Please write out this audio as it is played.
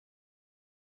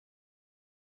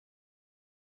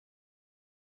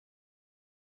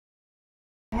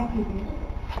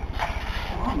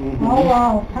Oh,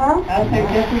 wow. Huh? I think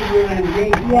that's what we were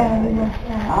engaged. Yeah, we were,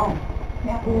 Oh.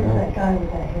 yeah. Who's that guy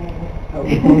with that hair? Ah.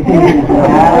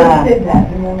 Who did that?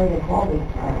 Remember they called it?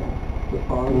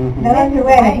 That was the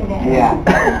wedding. Yeah.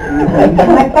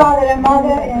 My father and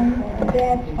mother and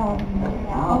dad's father.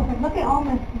 Oh. Look at all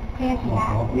this fancy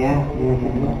hat. Yeah.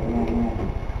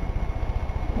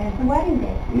 There's the wedding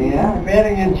day. Yeah.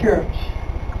 Wedding in church.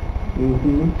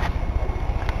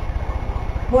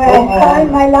 Where I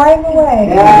signed my life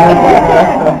away.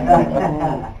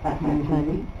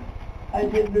 I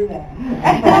didn't do that.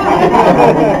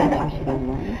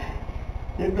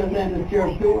 It was in the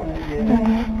church door, I guess.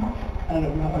 I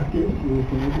don't know what it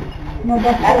is. No,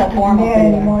 that's That's a not formal there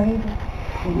thing. anymore either.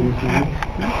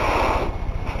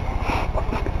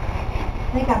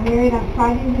 They got married on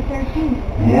Friday the 13th.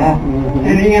 Yeah. And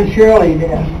Aunt Shirley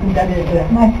did. That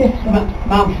is My sister.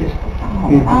 mom's sister.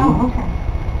 Oh, okay.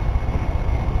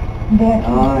 There.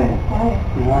 Oh,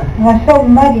 yeah. It was so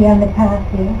muddy on the path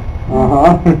here.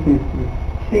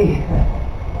 See.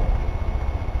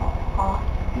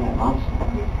 Yeah, Mom's.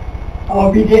 Oh,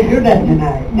 we didn't do that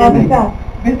tonight. What was that?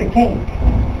 With the cake.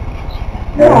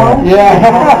 No.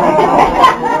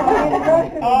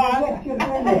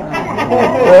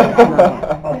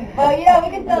 Well, you know, we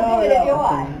can still do it if you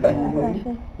want.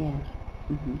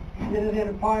 This is at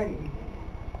a party.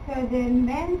 So the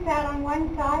men sat on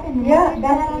one side and the Yeah, women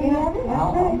that's, sat on the yeah, other?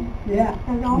 that's right. Yeah.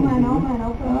 There's Oma and Oma and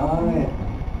Opa and Opa. Oh, yeah.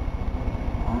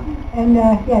 And,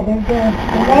 yeah, the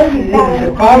ladies This sat is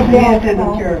the on party the dance in the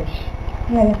side. church.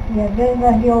 Yeah, this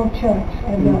was the old church,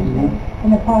 in those days, in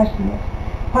the parsonage.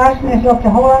 Parsonage looked a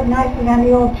whole lot nicer than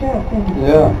the old church, didn't it?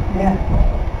 Yeah. Yeah.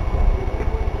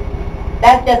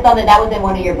 That's just something, that was in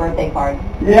one of your birthday cards.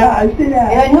 Yeah, I see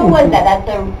that. And who was that? That's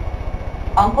a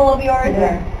uncle of yours?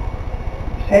 Yeah.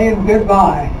 Saying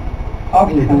goodbye.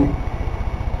 Okay.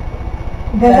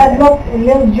 Does that look a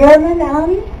little German,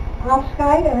 Allie?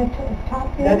 Outside on the top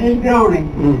there? That is groaning.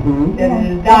 Mm-hmm. That Yeah,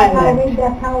 is dialect.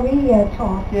 That's how we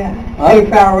talk. Yeah. Say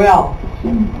farewell.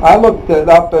 I looked it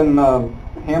up in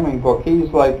Hamming book. He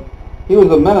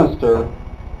was a minister,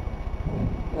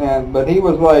 but he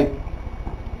was like,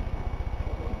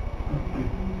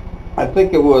 I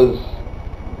think it was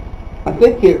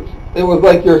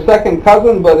like your second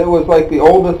cousin, but it was like the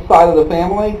oldest side of the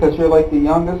family, because you're like the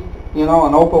youngest, and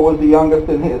Opa was the youngest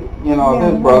in his,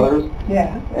 his brothers.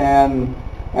 Yeah.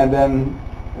 And then,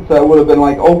 so it would have been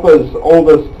like Opa's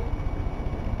oldest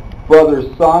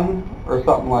brother's son, or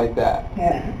something like that.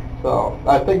 Yeah. So,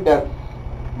 I think that's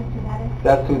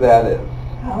That's who that is.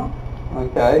 Oh.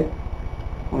 Okay?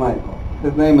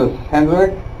 His name is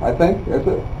Hendrik, I think, is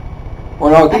it? Or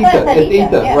no, it's I thought it Ita. said It's Ita,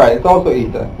 Ita, yeah. right, it's also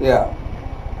Ita, yeah.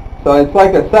 So it's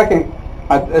like a second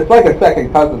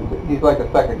cousin, he's like a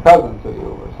second cousin to you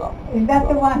or something. Is that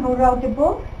the one who wrote the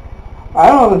book? I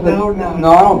don't know if it's,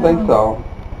 No. I don't think so.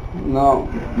 No.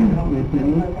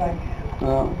 Mhm.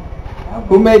 No.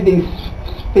 Who made these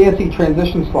fancy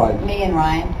transition slides? Me and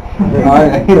Ryan.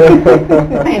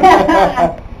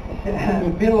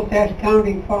 Middlesex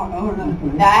County Farm. Oh, no.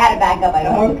 No, I had to back up. I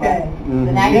don't Okay. So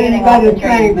now you're Then getting by off the the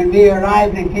train train. when we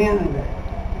arrived in Canada.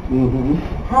 Mhm.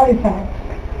 Halifax.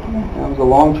 That was a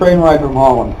long train ride from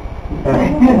Holland. Well,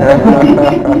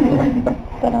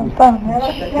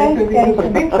 That could be just a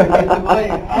picture of my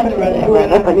otherwise we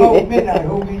went on the midnight,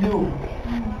 who we knew.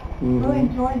 Who Mhm.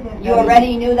 enjoyed this? You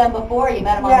already knew them before? You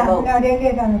met them on Yeah, the boat? no, they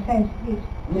lived on the same street.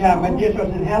 Yeah, but this was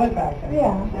in Halifax. I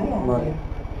Yeah, think. yeah. Right.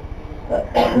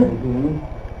 Mhm.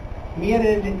 He had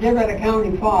a different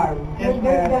county farm. Just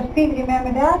Does Pete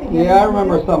remember that? Yeah, I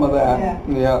remember some of that. Yeah.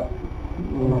 Yeah.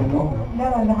 Mhm.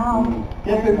 That was a house.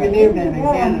 just what we lived in Yeah,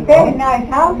 it was a very Canada. nice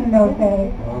house in those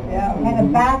days. Yeah. Had a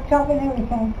bathtub and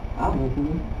everything.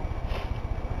 Mhm.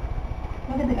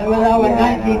 Look at the That was our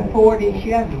 1940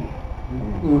 Chevy.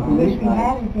 Mhm. Wish we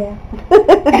had it yet.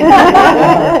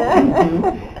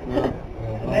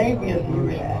 Previous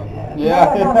we had.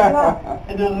 Yeah.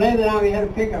 And then later on we had a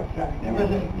pickup truck. That was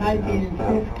a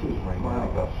 1950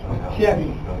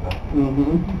 Chevy.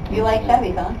 Mhm. You like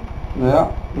Chevy, huh? Yeah.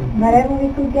 Whatever we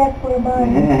could get for about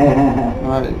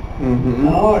Right.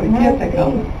 Mhm. Oh, the kids are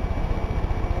coming.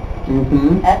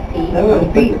 Mhm. That's Pete. That was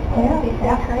Pete. Yeah,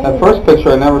 that's right. That first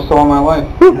picture I never saw in my life.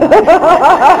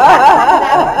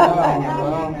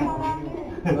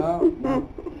 No.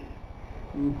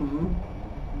 Mhm.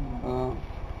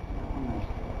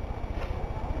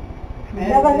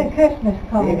 That was a Christmas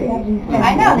card that we sent.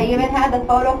 I know, they even had the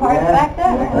photo cards back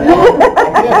then.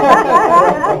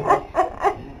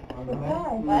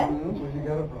 What? Where'd you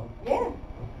get it from? Yeah.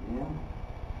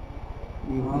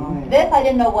 Mhm. This, I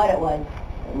didn't know what it was.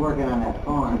 working on that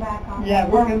farm. Yeah,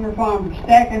 working the farm,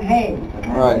 stacking hay.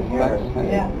 Right, that's,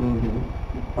 Yeah. mhm.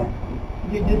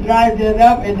 You just drive that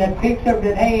up and that picks up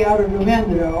that hay out of the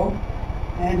windrow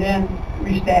and then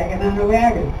we stack it on the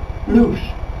wagon, loose.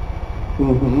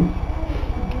 Mhm.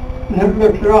 That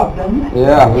looks rough, doesn't it?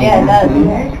 Yeah. Yeah, it does. Mhm.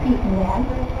 There's people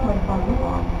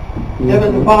there.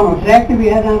 There was a farm exactly we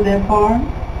had on that farm.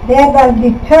 They were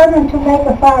determined to make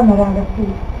a farmer out of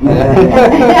people.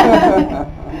 Yeah.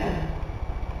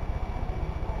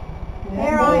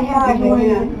 There I have People one.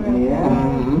 in. Yeah.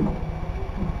 Mhm.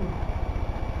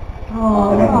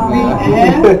 Oh, Yeah.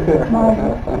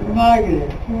 Margaret.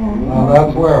 Margaret. Yeah. Now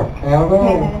that's where, Canada?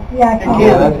 Yeah, Oh,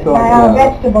 yeah, that's still- by our yeah.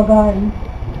 vegetable garden.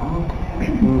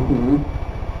 Mhm.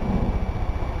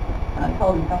 I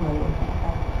told him somebody.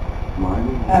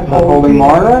 That's Holding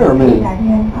Margaret or me? Yeah,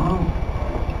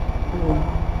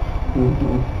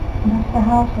 Mhm. that's the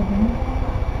house again.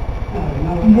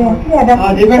 Yeah, Yeah,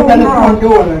 that's they went by the the front house.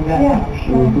 door of that Yeah. house.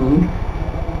 Mhm.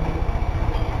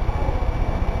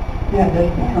 Yeah,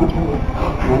 that's the front door. I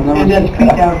And there's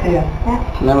Pete out there.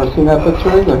 never seen that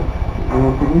picture either.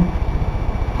 Mhm.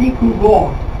 He could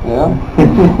walk. Yeah.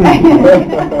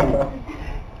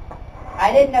 I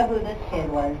didn't know who this kid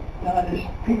was. There's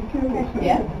Pete too.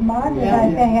 Yeah. Margaret, Yeah, I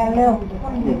yeah. say hello.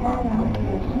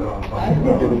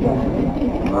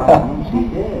 She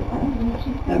did.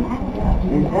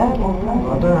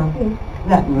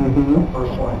 Mhm.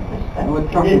 First one.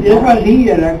 This was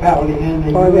he at our Pally in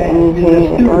the U.S.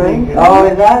 Oh,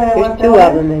 is that it? There's two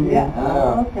of them in there. Yeah.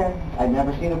 Oh, okay. I'd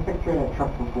never seen a picture of that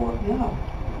truck before. Yeah.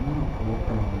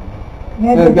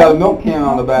 Yeah, it's got a milk can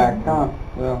on the back, huh?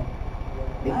 Yeah.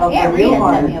 Because Yeah, the real Rita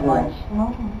one sent is me a the, bunch.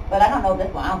 But I don't know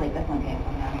this one. I don't think this one came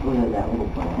from them. what is that little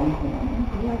one?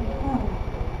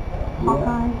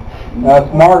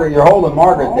 That's Margaret, you're holding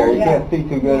Margaret there, you Yeah. can't see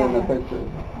too good in the picture.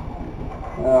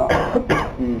 Yeah.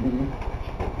 Mhm.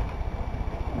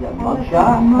 Is that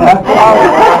mugshot? That's what I was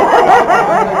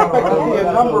expecting to see a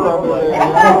number over there.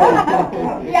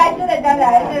 Yeah, I should have done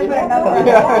that. I should have put a number on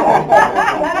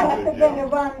That it. must have been the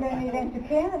one when we went to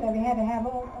Canada, we had to have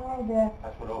all the,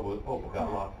 That's when Opal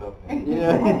got locked up.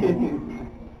 Yeah.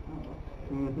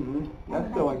 Mhm. That's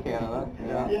still in Canada,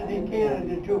 Yes, yeah. in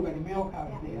Canada too, but the milk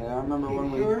house there. Yeah, I remember when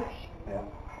we, Shirts.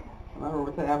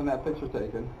 having that picture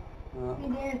taken. no,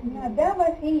 that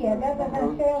was here, that was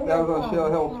on Shell That was on Hill Shell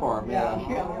Farm. Hills Farm, Yeah, yeah.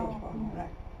 Shell Hills Farm, right.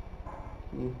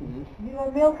 Mhm. We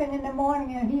were milking in the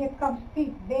morning and here comes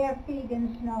Pete, bare feet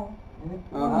in snow.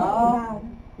 Uh-huh.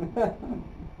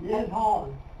 Yes,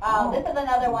 Holland. Oh, this is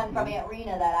another one from Aunt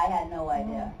Rena that I had no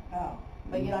idea. Oh.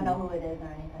 But you don't know who it is or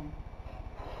anything.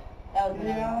 That was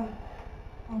another Yeah. one.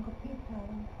 Uncle Pete told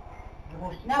him.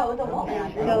 No, it was a woman. I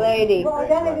The think. lady. Well,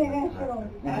 then it didn't show.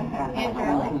 Aunt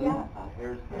Shirley? Yeah.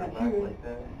 Here's Yeah, back she was- like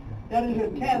that. That is a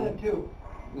Canada too,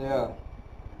 Yeah,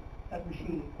 that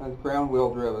machine. that's ground wheel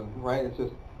driven, right? It's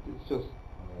just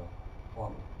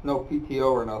no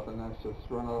PTO or nothing, that's just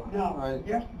run a, No, right?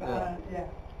 just, yeah.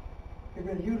 It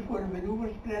was used for the manure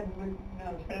spreading the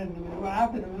manure,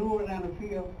 after the manure was on the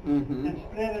field, Mm-hmm. and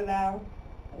spread it out,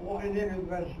 and then it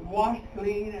was washed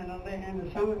clean, and in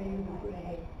the summer they used it for the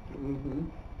hay, Mm-hmm.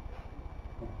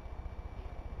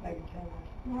 like a tell us.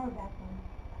 No, that one.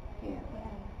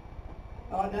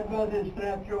 Oh, that was in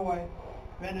Strathroy,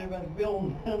 when it was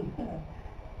built,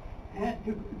 had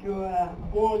to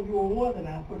boil your water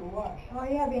now for the wash. Oh,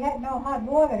 yeah, we had no hot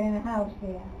water in the house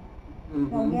there. So we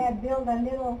Mm-hmm. had built a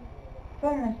little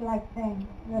furnace-like thing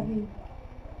where we,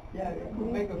 Yeah, you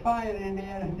could make a fire in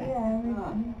there, and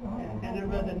there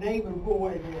was a neighbor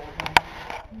boy there.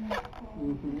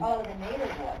 Mm-hmm. Oh, the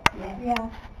native one. yeah,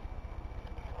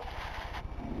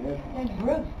 That's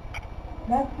Bruce.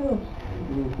 that's Bruce.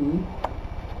 Mm-hmm.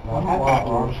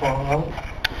 Armstrong Road?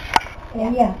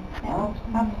 Yeah.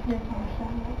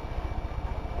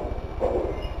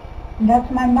 And that's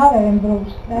my mother in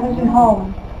Bruce, that was in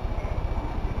Holland.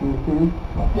 Mm-hmm.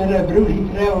 Yeah, that Bruce, he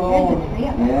traveled all over.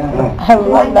 Yeah. I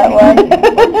love that one.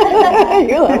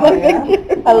 You love the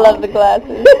picture. I love the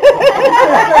glasses.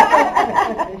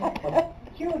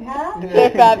 Cute, huh? They're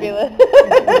fabulous.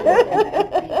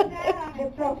 The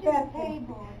professor.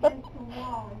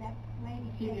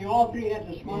 See, they all three had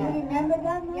to You smile. remember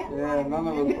that one? Yeah, none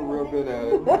of us were real good at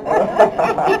it.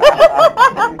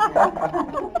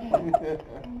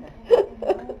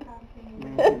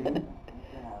 Mhm.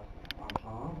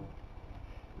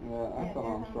 Yeah, that's on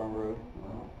Armstrong Road.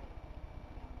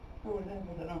 Who was that?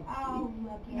 Was it Uncle Oh,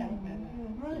 Pete? yeah.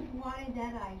 Bruce wanted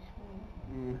that ice cream.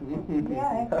 Mhm. Yeah, I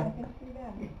can see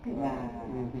that.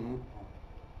 Mhm.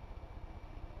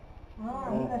 Oh,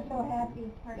 he was so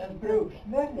happy. That's Bruce.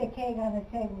 Birthday cake on the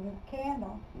table with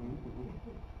candles. Mhm.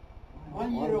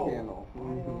 1 year old. candle.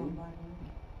 Mhm.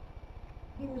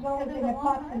 He was always in the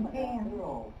pots and pans.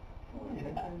 No,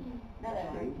 they're not.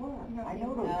 I know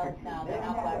No, those no, pictures. they're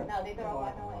not black. No, these are all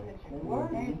black and white pictures.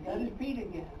 That is Pete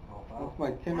again. That's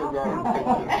my kindergarten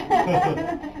picture.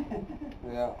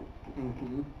 Yeah.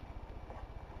 Mhm.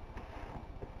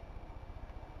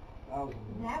 That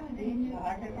was in Oh.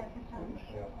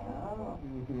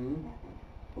 Mhm.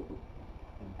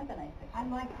 That's a nice picture. I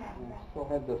like that. Still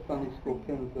had the Sunday school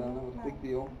pins then. That was a big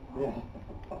deal. Yeah.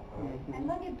 And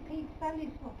look at Pete's Sunday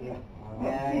school. Yeah,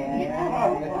 yeah.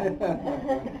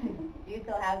 Do you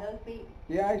still have those feet?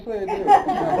 Yeah, actually I do.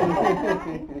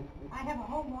 I have a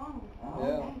whole long one.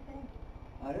 Yeah.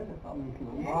 Oh, there's a couple.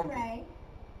 There's Ray.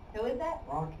 Who is that?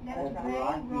 Rocky. That's That's Ray,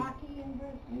 Rocky. Rocky, and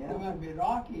Bruce. It Yeah. must be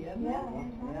Rocky, isn't Yeah, it?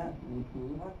 there's Yeah. Rocky.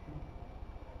 Mhm.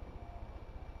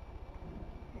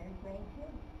 There's Ray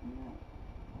too.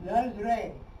 That is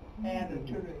Ray, and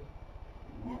to Ray.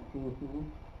 Mhm.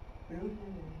 Bruce is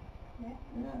Yeah, Yeah.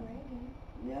 there's Ray.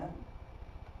 Yeah.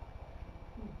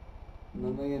 And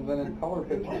then they invented color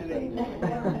pictures that year. No,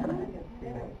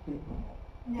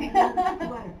 that's the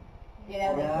sweater. You know,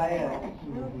 Yeah, yeah. That's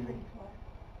real pretty sweater.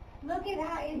 Look at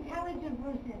how intelligent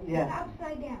Bruce is. Yeah. It's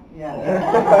upside down. Yeah.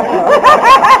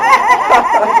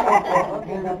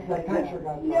 That picture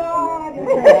got No,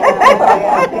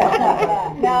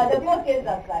 No, the book is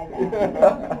upside down.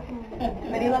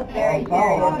 But he looks very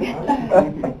serious.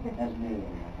 That's me.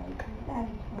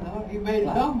 Well, he made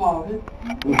some of it.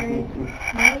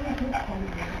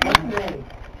 What's Ray?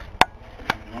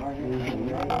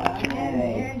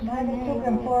 There's Mother took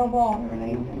him for a walk.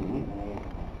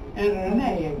 And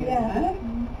Renee again, Yeah. huh?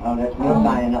 Oh, that's me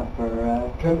signing up for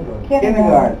Kindergarten.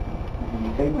 kindergarten.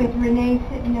 With Renee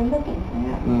sitting there looking.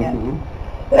 Yeah.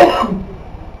 Mhm.